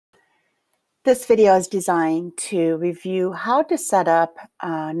This video is designed to review how to set up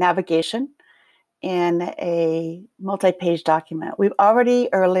navigation in a multi-page document. We've already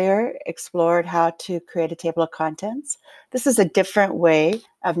earlier explored how to create a table of contents. This is a different way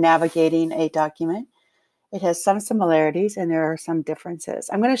of navigating a document. It has some similarities and there are some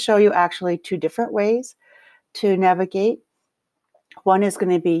differences. I'm going to show you actually two different ways to navigate. One is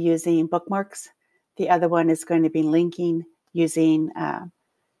going to be using bookmarks. The other one is going to be linking using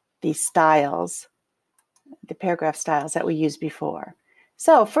the styles, the paragraph styles that we used before.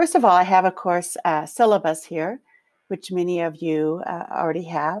 So first of all, I have, of course, a syllabus here, which many of you already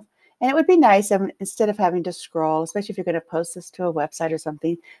have. And it would be nice if, instead of having to scroll, especially if you're going to post this to a website or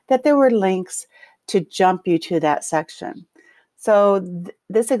something, that there were links to jump you to that section. So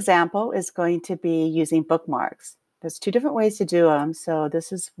this example is going to be using bookmarks. There's two different ways to do them, so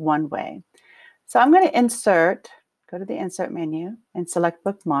this is one way. So I'm going to insert, go to the Insert menu and select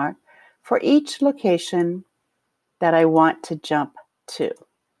Bookmark for each location that I want to jump to.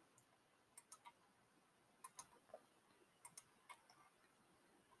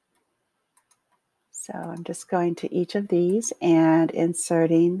 So I'm just going to each of these and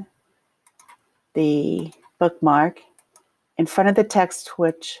inserting the bookmark in front of the text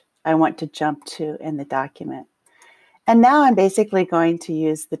which I want to jump to in the document. And now I'm basically going to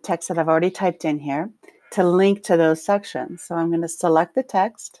use the text that I've already typed in here to link to those sections. So I'm going to select the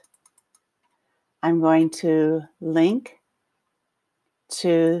text. I'm going to link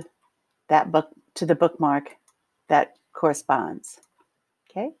to that to the bookmark that corresponds.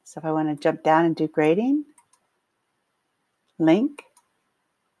 Okay, so if I want to jump down and do grading, link.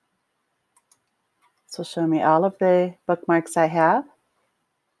 This will show me all of the bookmarks I have.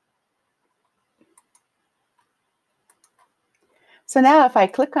 So now if I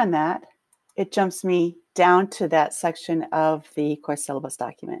click on that, it jumps me down to that section of the course syllabus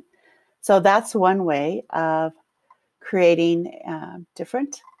document. So that's one way of creating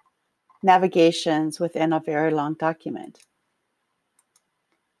different navigations within a very long document.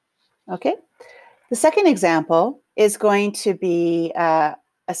 Okay, the second example is going to be a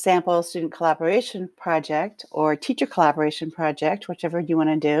sample student collaboration project or teacher collaboration project, whichever you want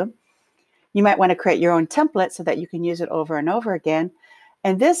to do. You might want to create your own template so that you can use it over and over again.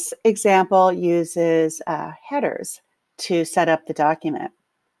 And this example uses headers to set up the document.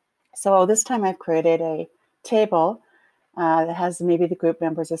 So this time I've created a table that has maybe the group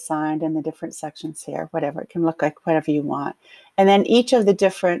members assigned and the different sections here, whatever. It can look like whatever you want. And then each of the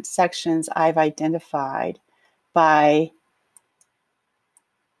different sections I've identified by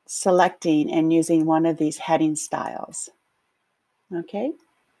selecting and using one of these heading styles. Okay,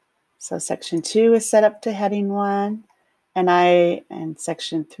 so section 2 is set up to heading 1, and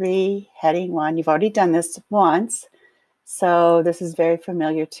section 3, heading 1. You've already done this once, so this is very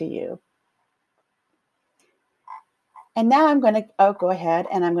familiar to you. And now I'm going to go ahead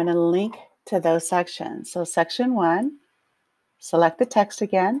and I'm going to link to those sections. So section 1, select the text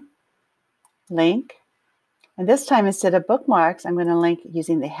again, link. And this time, instead of bookmarks, I'm going to link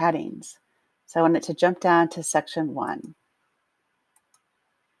using the headings. So I want it to jump down to section 1.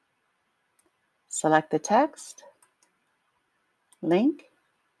 Select the text, link,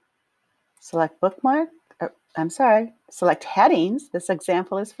 select bookmark, select headings. This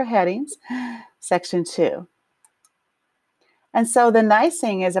example is for headings, section 2. And so the nice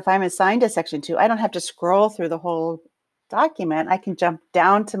thing is if I'm assigned to section 2, I don't have to scroll through the whole document. I can jump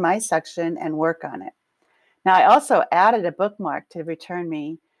down to my section and work on it. Now I also added a bookmark to return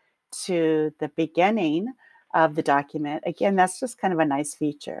me to the beginning of the document. Again, that's just kind of a nice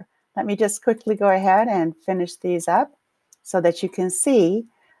feature. Let me just quickly go ahead and finish these up so that you can see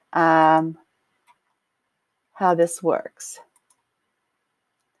how this works.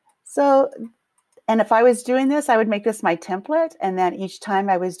 So, and if I was doing this, I would make this my template, and then each time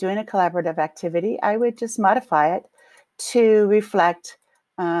I was doing a collaborative activity, I would just modify it to reflect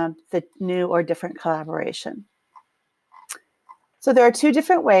the new or different collaboration. So there are two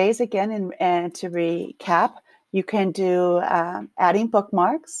different ways, again, and to recap, you can do adding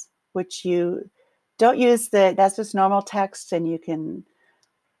bookmarks, which you don't use that's just normal text, and you can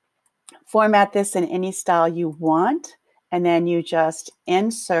format this in any style you want, and then you just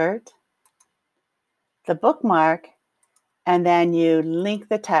insert the bookmark, and then you link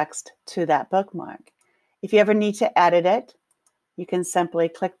the text to that bookmark. If you ever need to edit it, you can simply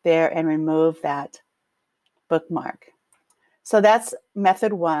click there and remove that bookmark. So that's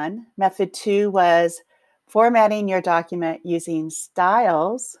method 1. Method 2 was formatting your document using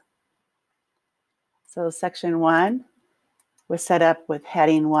styles. So section 1 was set up with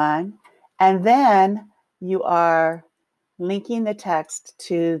heading 1, and then you are linking the text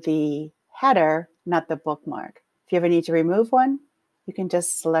to the header, not the bookmark. If you ever need to remove one, you can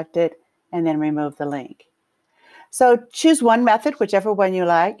just select it and then remove the link. So choose one method, whichever one you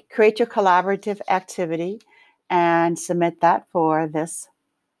like, create your collaborative activity, and submit that for this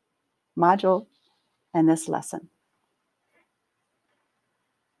module and this lesson.